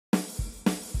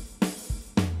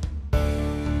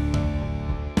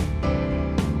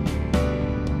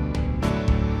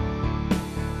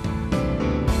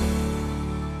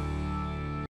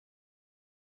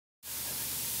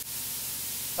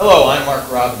Hello, I'm Mark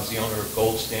Robbins, the owner of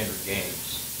Gold Standard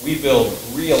Games. We build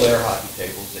real air hockey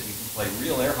tables that you can play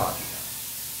real air hockey on.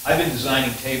 I've been designing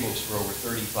tables for over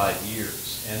 35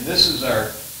 years, and this is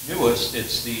our newest.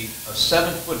 It's a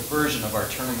 7-foot version of our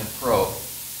Tournament Pro,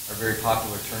 our very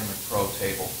popular Tournament Pro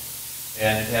table,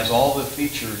 and it has all the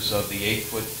features of the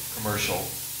 8-foot commercial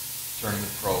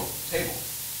Tournament Pro table.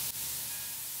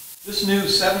 This new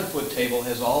 7-foot table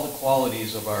has all the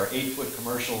qualities of our 8-foot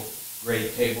commercial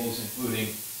grade tables, including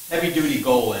heavy-duty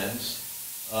goal ends,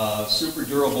 super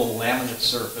durable laminate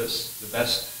surface, the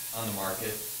best on the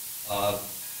market,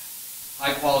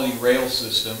 high-quality rail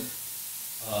system,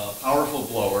 powerful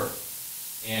blower,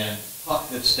 and puck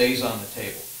that stays on the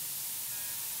table.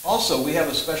 Also, we have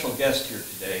a special guest here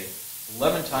today,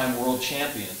 11-time world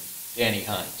champion, Danny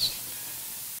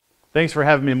Hines. Thanks for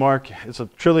having me, Mark. It's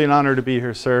truly an honor to be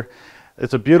here, sir.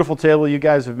 It's a beautiful table you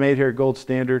guys have made here at Gold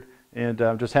Standard, and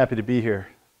I'm just happy to be here.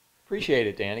 Appreciate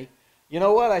it, Danny. You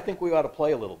know what? I think we ought to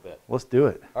play a little bit. Let's do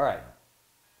it. All right.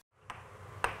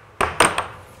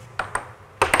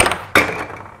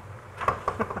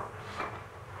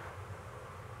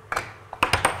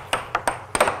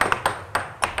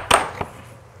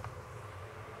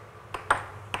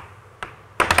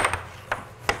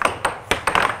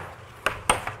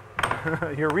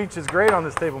 Your reach is great on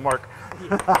this table, Mark.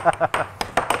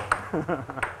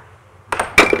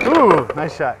 Ooh,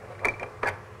 nice shot.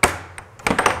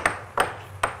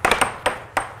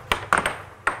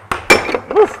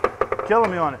 Woof, killing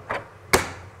me on it.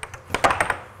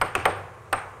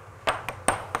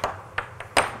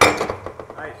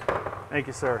 Nice. Thank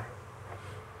you, sir.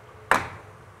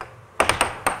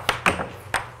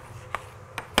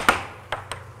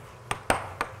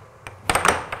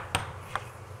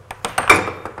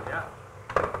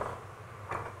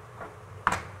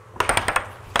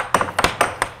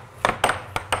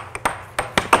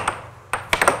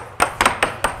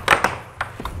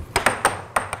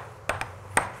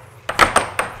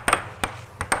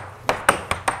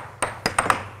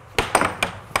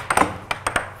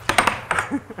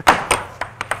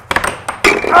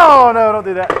 Oh no, don't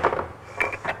do that.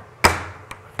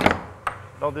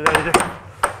 Don't do that either.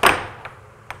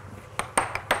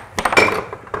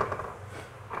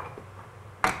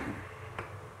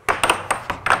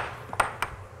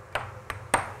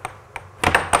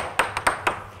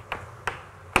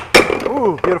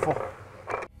 Ooh, beautiful.